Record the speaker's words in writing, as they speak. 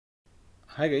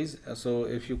Hi guys, so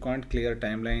if you can't clear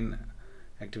timeline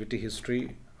activity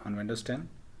history on Windows 10,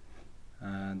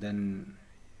 then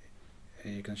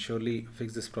you can surely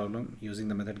fix this problem using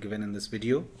the method given in this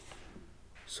video.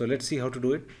 So let's see how to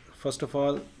do it. First of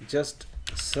all, just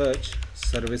search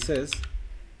services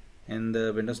in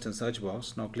the Windows 10 search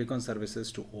box. Now click on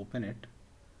services to open it.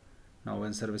 Now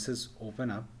when services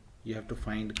open up, you have to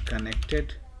find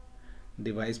connected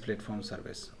device platform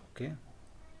service. Okay,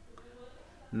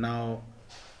 now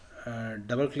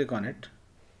double click on it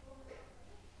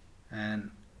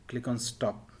and click on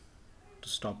stop to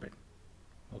stop it.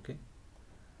 Okay,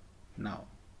 now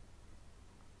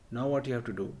what you have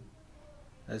to do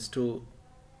is to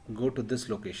go to this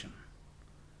location.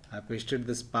 I pasted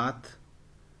this path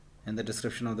in the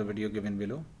description of the video given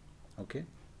below. Okay,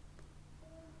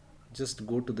 just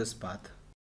go to this path,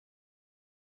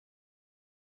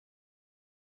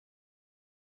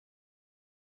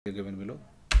 given below,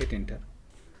 hit enter,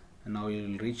 and now you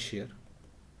will reach here.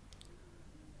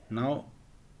 Now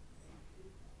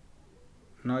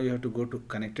you have to go to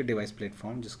connected device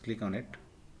platform. Just click on it.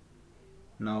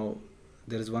 Now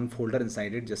there is one folder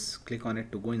inside it. Just click on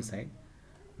it to go inside.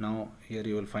 Now here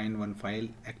you will find one file,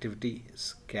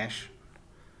 activities cache.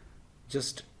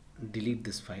 Just delete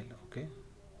this file. Okay,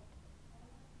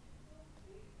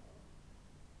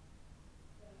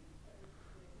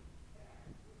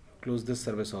 close this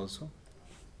service also.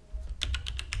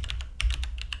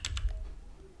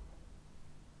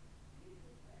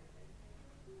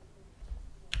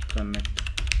 Connect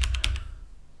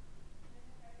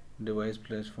device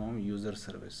platform user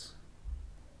service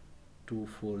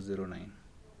 2409.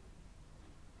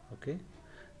 Okay,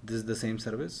 this is the same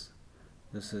service.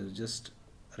 This is just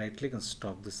right click and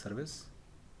stop this service.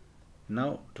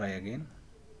 Now try again.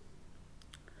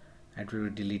 It will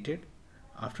be deleted.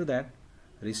 After that,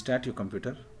 restart your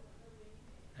computer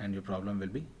and your problem will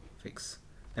be fixed.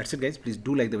 That's it guys. Please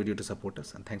do like the video to support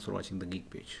us, and thanks for watching the Geek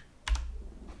page.